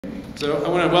So I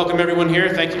want to welcome everyone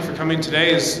here. Thank you for coming.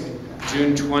 Today is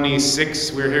June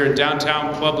 26th. We're here in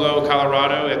downtown Pueblo,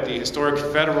 Colorado at the historic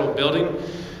Federal Building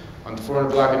on the 400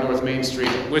 block of North Main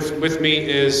Street. With me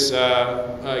is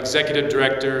Executive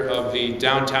Director of the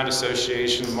Downtown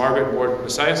Association, Margaret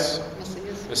Ward-Masias,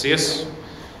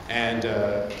 and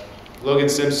Logan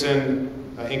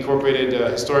Simpson, Incorporated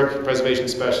Historic Preservation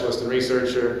Specialist and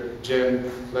Researcher, Jim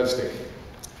Levstik.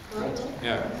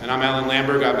 Yeah, and I'm Alan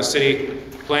Lamberg. I'm a city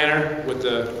planner with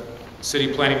the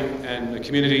City Planning and the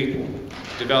Community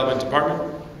Development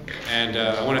Department. And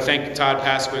I want to thank Todd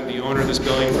Pasquin, the owner of this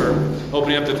building, for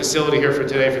opening up the facility here for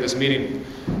today for this meeting.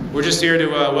 We're just here to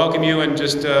welcome you and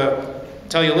just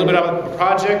tell you a little bit about the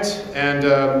project and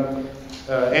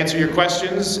answer your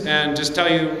questions and just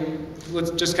tell you,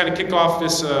 let's just kind of kick off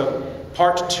this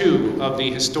part 2 of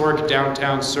the Historic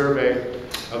Downtown Survey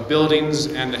of Buildings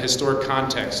and the Historic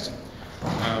Context.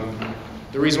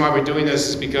 The reason why we're doing this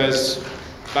is because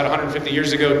about 150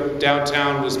 years ago,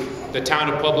 downtown was the Town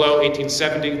of Pueblo,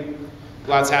 1870.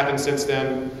 Lots happened since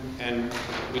then, and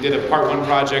we did a part 1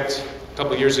 project a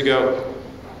couple years ago,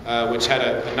 which had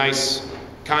a nice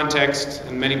context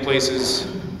in many places,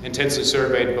 intensive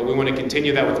surveyed, but we want to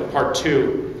continue that with a part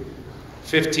 2.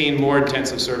 15 more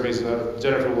intensive surveys.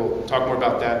 Jennifer will talk more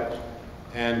about that.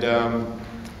 And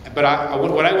what I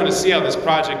want to see out of this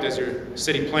project as your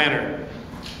city planner,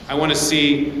 I want to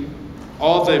see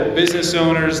all the business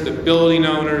owners, the building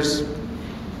owners,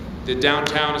 the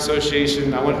Downtown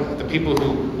Association. I want the people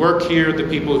who work here, the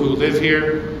people who live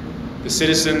here, the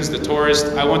citizens, the tourists.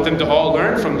 I want them to all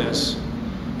learn from this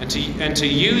and to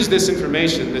use this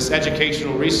information, this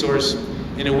educational resource,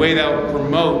 in a way that will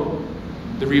promote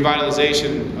the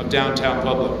revitalization of downtown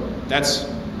Pueblo. That's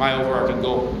my overarching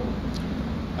goal.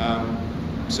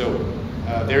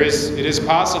 It is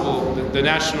possible that the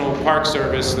National Park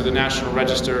Service, the National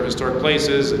Register of Historic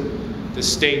Places, the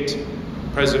State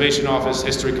Preservation Office,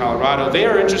 History Colorado, they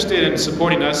are interested in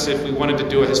supporting us if we wanted to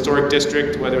do a historic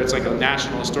district, whether it's like a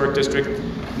national historic district.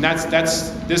 And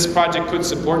this project could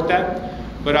support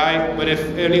that. But if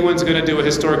anyone's going to do a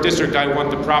historic district, I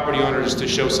want the property owners to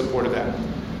show support of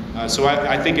that. So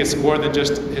I think it's more than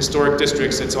just historic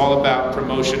districts. It's all about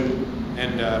promotion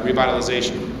and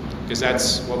revitalization, because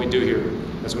that's what we do here.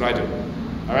 That's what I do.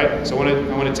 All right. So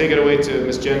I want to take it away to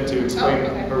Ms. Jen to explain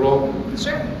her role.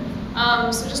 Sure.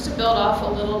 So just to build off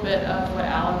a little bit of what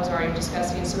Alan was already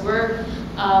discussing. So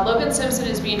Logan Simpson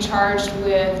is being charged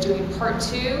with doing part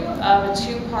 2 of a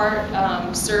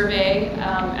 2-part survey.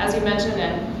 As you mentioned,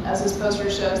 and as this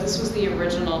poster shows, this was the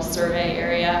original survey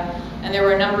area. And there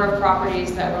were a number of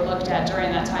properties that were looked at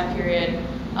during that time period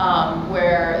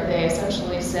where they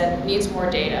essentially said needs more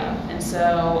data. And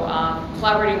so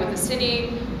collaborating with the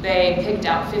city, they picked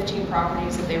out 15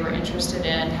 properties that they were interested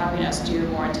in having us do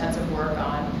more intensive work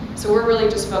on. So we're really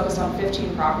just focused on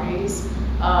 15 properties,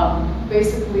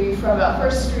 basically from about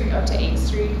 1st Street up to 8th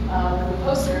Street. The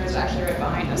poster is actually right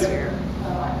behind us here.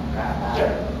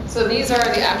 So these are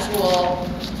the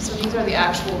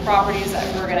actual properties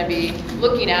that we're going to be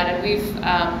looking at,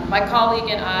 and my colleague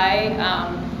and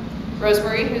I,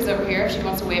 Rosemary, who's over here, she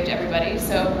wants to wave to everybody.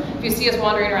 So if you see us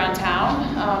wandering around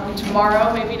town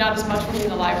tomorrow, maybe not as much when we're in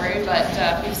the library, but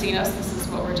if you've seen us, this is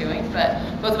what we're doing. But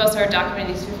both of us are documenting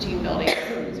these 15 buildings.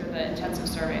 These are the intensive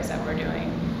surveys that we're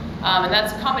doing. And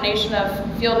that's a combination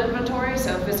of field inventory,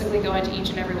 so physically going to each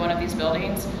and every one of these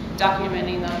buildings,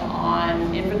 documenting them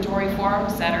on inventory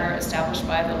forms that are established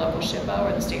by the local SHPO,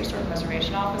 or the State Historic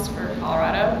Preservation Office for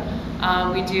Colorado.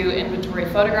 We do inventory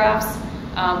photographs.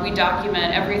 We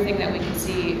document everything that we can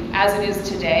see as it is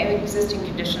today, the existing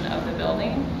condition of the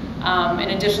building.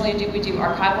 And additionally, we do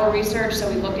archival research, so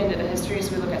we look into the history,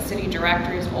 so we look at city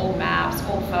directories, old maps,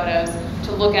 old photos,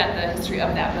 to look at the history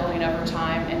of that building over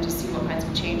time and to see what kinds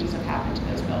of changes have happened to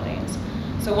those buildings.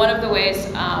 So one of the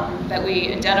ways that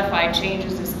we identify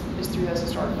changes is through those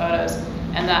historic photos,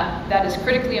 and that is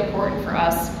critically important for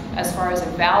us as far as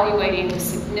evaluating the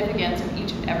significance of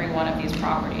each and every one of these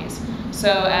properties. So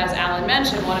as Alan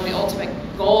mentioned, one of the ultimate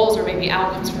goals or maybe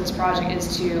outcomes for this project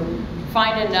is to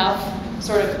find enough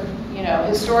sort of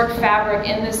historic fabric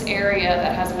in this area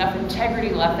that has enough integrity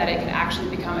left that it can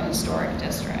actually become a historic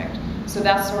district. So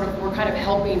that's we're kind of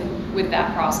helping with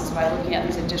that process by looking at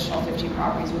these additional 15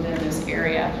 properties within this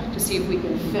area to see if we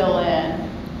can fill in,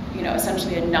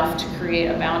 essentially enough to create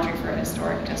a boundary for a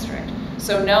historic district.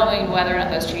 So knowing whether or not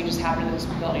those changes happened to this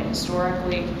building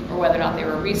historically, or whether or not they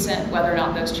were recent, whether or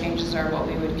not those changes are what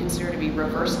we would consider to be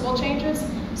reversible changes.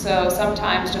 So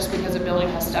sometimes just because a building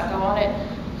has stucco on it,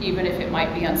 even if it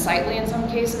might be unsightly in some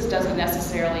cases, doesn't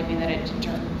necessarily mean that it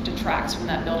detracts from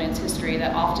that building's history.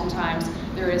 That oftentimes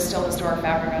there is still historic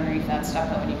fabric underneath that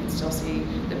stucco, and you can still see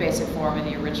the basic form of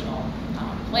the original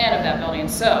plan of that building.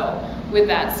 So with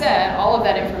that said, all of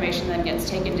that information then gets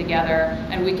taken together,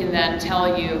 and we can then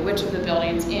tell you which of the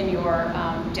buildings in your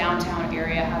downtown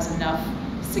area has enough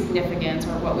significance,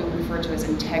 or what we refer to as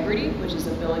integrity, which is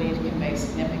ability to convey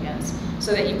significance,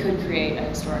 so that you could create a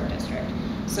historic district.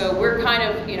 So we're kind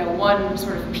of, one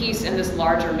sort of piece in this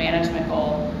larger management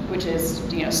goal, which is,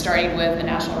 starting with the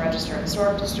National Register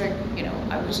Historic District,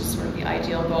 which is sort of the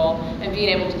ideal goal, and being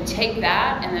able to take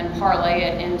that and then parlay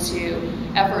it into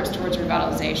efforts towards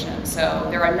revitalization. So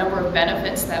there are a number of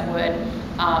benefits that would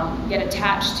get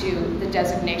attached to the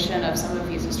designation of some of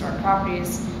these historic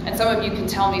properties. And some of you can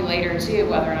tell me later too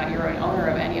whether or not you're an owner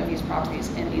of any of these properties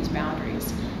in these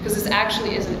boundaries. Because this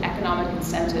actually is an economic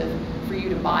incentive for you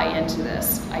to buy into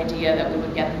this idea that we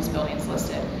would get these buildings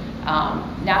listed.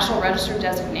 National Register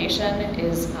designation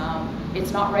is,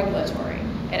 it's not regulatory.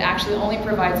 It actually only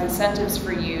provides incentives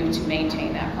for you to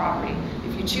maintain that property.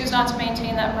 If you choose not to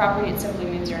maintain that property, it simply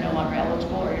means you're no longer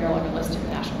eligible or you're no longer listed in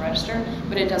the National Register,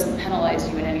 but it doesn't penalize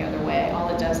you in any other way. All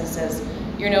it does is says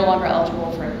you're no longer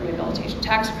eligible for a rehabilitation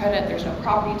tax credit, there's no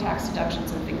property tax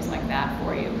deductions and things like that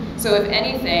for you. So if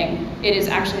anything, it is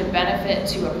actually a benefit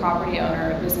to a property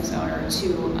owner, a business owner,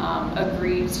 to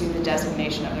agree to the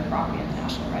designation of their property in the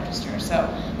National Register. So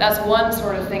that's one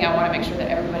sort of thing I want to make sure that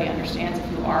everybody understands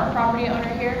if you are a property owner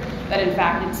here, that in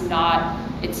fact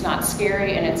it's not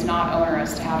scary and it's not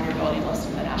onerous to have your building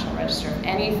listed in the National Register. If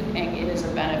anything, it is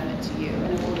a benefit to you,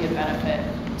 and it will be a benefit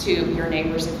to your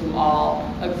neighbors if you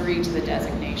all agree to the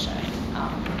designation.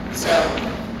 So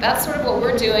that's sort of what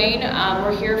we're doing.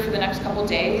 We're here for the next couple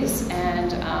days,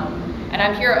 and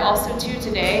I'm here also too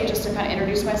today just to kind of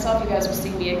introduce myself. You guys will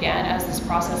see me again as this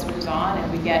process moves on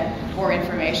and we get more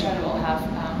information. We'll have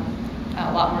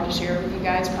a lot more to share with you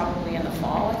guys probably in the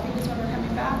fall, I think is when we're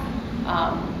coming back.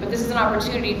 But this is an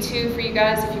opportunity too for you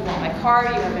guys, if you want my card,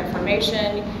 you have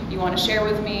information you want to share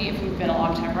with me, if you've been a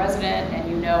long-time resident and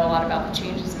you know a lot about the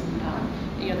changes, and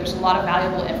there's a lot of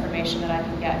valuable information that I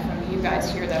can get from you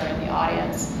guys here that are in the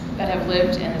audience that have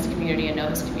lived in this community and know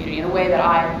this community in a way that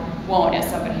I won't as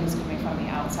somebody who's coming from the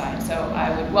outside. So I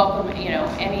would welcome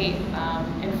any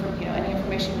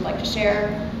information you'd like to share.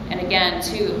 And again,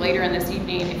 too, later in this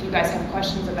evening, if you guys have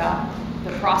questions about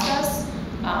the process,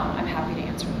 I'm happy to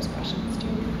answer those questions too.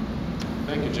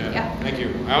 Thank you, Jen. Yeah. Thank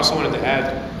you. I also wanted to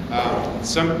add,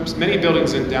 many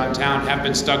buildings in downtown have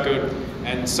been stuccoed,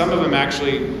 and some of them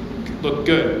actually look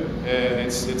good.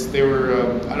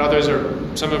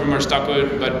 Some of them are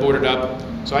stuccoed but boarded up.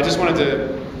 So I just wanted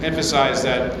to emphasize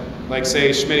that, like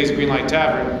say Schmitty's Greenlight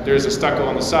Tavern, there's a stucco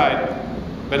on the side,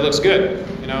 but it looks good,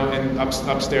 and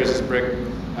upstairs is brick.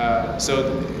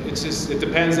 So it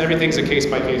depends. Everything's a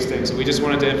case-by-case thing. So we just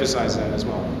wanted to emphasize that as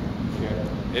well. Okay.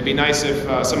 It'd be nice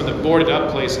if some of the boarded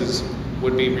up places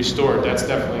would be restored. That's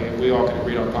definitely, we all can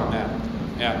agree upon that.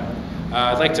 Yeah.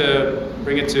 I'd like to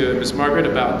bring it to Ms. Margaret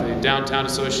about the Downtown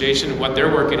Association and what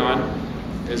they're working on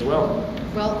as well.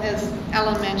 Well, as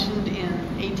Alan mentioned, in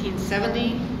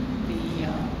 1870,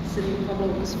 the city of Pueblo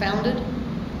was founded.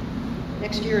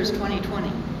 Next year is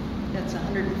 2020. That's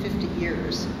 150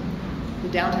 years. The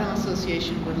Downtown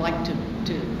Association would like to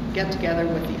get together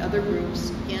with the other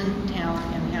groups in town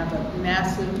and have a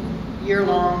massive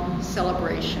year-long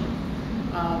celebration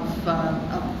of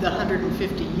the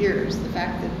 150 years. The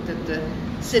fact that the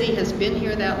city has been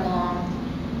here that long,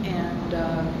 and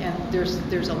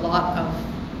there's a lot of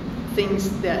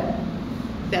things that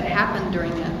happened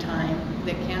during that time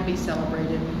that can be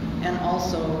celebrated, and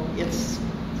also it's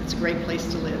a great place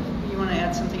to live. You want to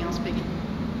add something else, Peggy?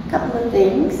 A couple of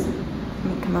things.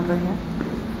 Let me come over here.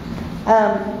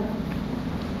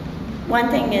 One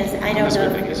thing is, I don't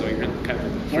know. So you're kind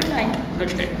of You're fine.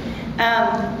 Okay.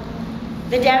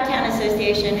 The Downtown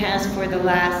Association has for the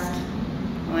last,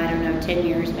 10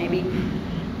 years, maybe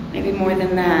more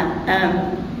than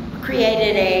that,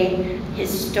 created a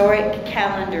historic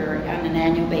calendar on an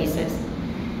annual basis.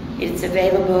 It's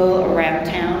available around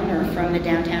town or from the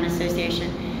Downtown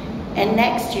Association. And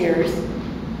next year's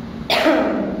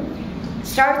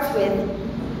starts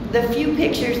with the few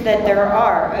pictures that there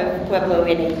are of Pueblo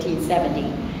in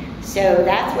 1870. So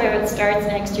that's where it starts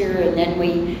next year, and then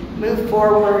we move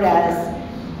forward as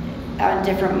on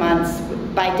different months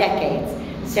by decades.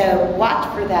 So watch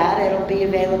for that. It'll be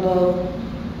available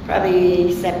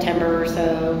probably September or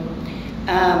so.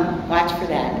 Watch for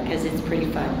that because it's pretty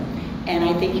fun. And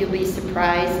I think you'll be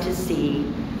surprised to see.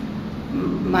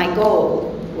 My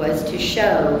goal was to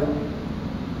show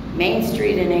Main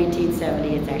Street in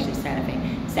 1870, it's actually Santa Fe.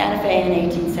 Santa Fe in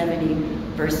 1870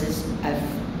 versus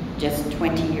just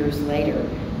 20 years later.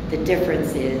 The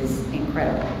difference is incredible.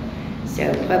 incredible.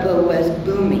 So Pueblo was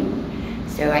booming.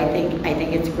 So I think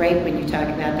it's great when you talk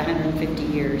about the 150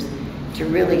 years to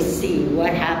really see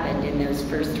what happened in those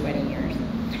first 20 years.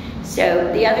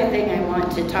 So the other thing I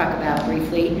want to talk about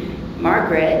briefly,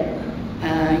 Margaret,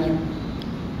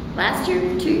 last year,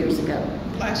 2 years ago.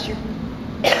 Last year.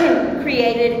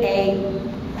 Created a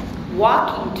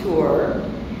walking tour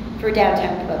for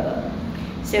Downtown Pueblo.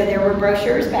 So there were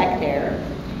brochures back there.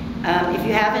 If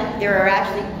you haven't, there are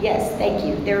actually, yes, thank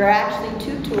you. There are actually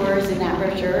 2 tours in that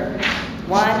brochure.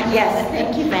 One, yes,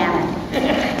 thank you, Vanna.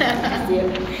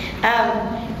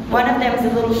 One of them is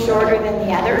a little shorter than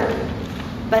the other,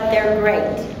 but they're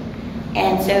great.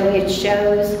 And so it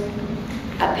shows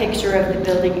a picture of the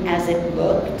building as it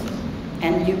looked,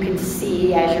 and you can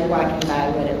see as you're walking by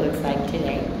what it looks like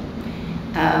today.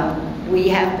 We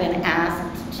have been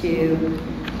asked to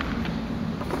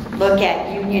look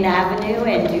at Union Avenue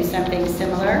and do something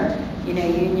similar. You know,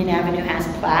 Union Avenue has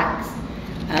plaques.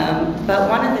 But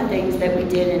one of the things that we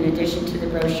did in addition to the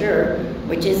brochure,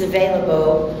 which is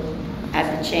available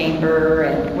at the chamber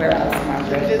and where else,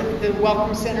 Margaret? The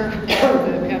Welcome Center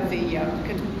at the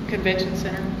Convention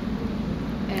Center.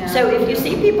 And so if you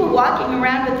see people walking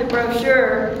around with the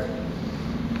brochure,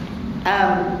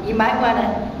 you might want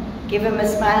to give them a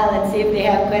smile and see if they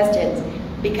have questions,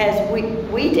 because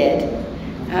we did.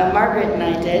 Margaret and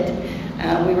I did.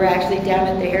 We were actually down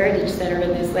at the Heritage Center,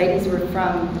 and those ladies were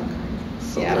from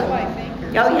Seattle, I think.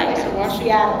 Oh yeah,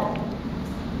 Seattle.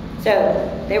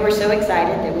 So they were so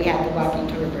excited that we had the walking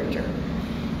tour brochure.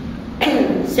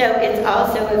 So it's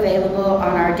also available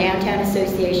on our Downtown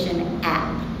Association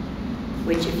app,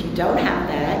 which if you don't have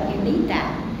that, you need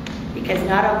that. Because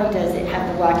not only does it have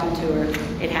the walking tour,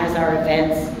 it has our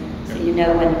events, so you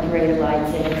know when the parade of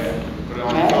lights is. Put it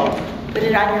on your phone. Put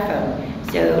it on your phone.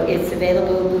 So it's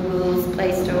available in Google's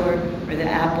Play Store or the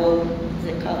Apple, is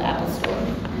it called Apple Store?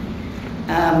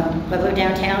 Pueblo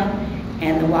Downtown,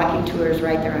 and the walking tour is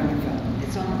right there on your phone.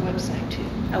 It's on our website too.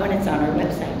 Oh, and it's on our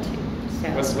website too. So.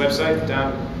 What's the website?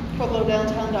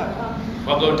 PuebloDowntown.com.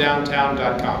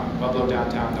 PuebloDowntown.com.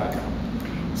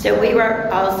 PuebloDowntown.com. So we were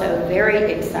also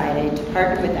very excited to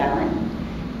partner with Alan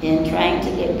in trying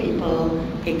to get people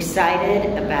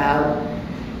excited about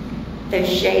the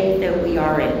shape that we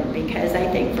are in, because I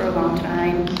think for a long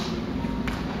time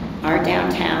our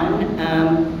downtown,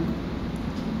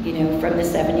 you know, from the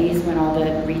 70s when all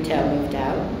the retail moved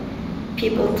out,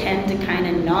 people tend to kind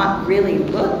of not really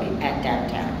look at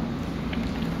downtown.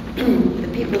 The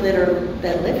people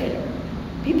that live here,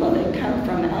 people that come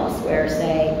from elsewhere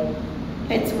say,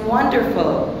 it's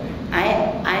wonderful. I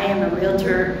am a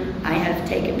realtor. I have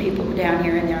taken people down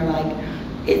here and they're like,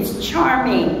 it's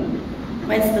charming.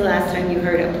 When's the last time you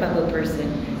heard a Pueblo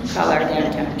person call our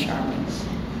downtown charming?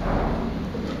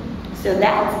 So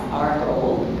that's our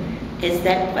goal, is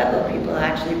that Pueblo people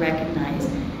actually recognize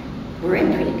we're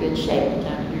in pretty good shape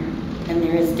down here, and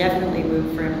there is definitely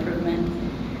room for improvement.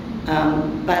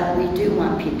 But we do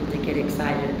want people to get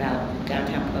excited about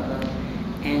Downtown Pueblo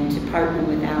and to partner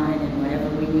with Alan in whatever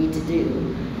we need to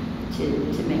do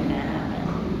to make that happen.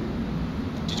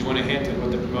 Did you want to hint at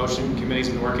what the promotion committee's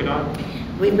been working on?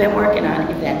 We've been working on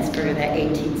events for the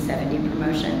 1870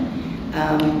 promotion.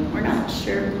 We're not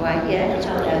sure quite yet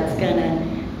how that's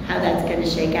gonna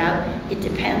shake out. It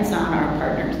depends on our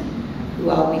partners, who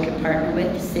all we can partner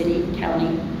with: the city,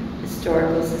 county,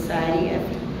 historical society,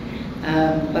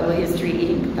 Pueblo History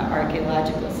Inc., the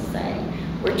Archeological Society.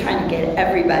 We're trying to get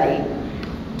everybody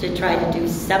to try to do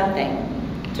something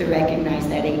to recognize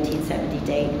that 1870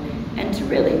 date and to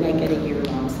really make it a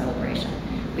year-long celebration.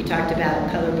 We talked about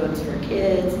color books for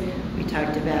kids. We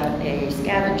talked about a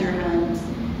scavenger hunt.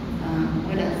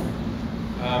 What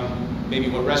else? Maybe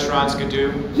what restaurants could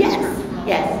do? Yes.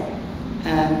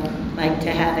 Like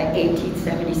to have an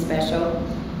 1870 special.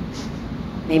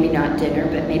 Maybe not dinner,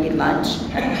 but maybe lunch.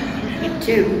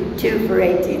 two for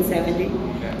 1870.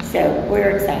 Okay. So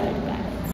we're excited about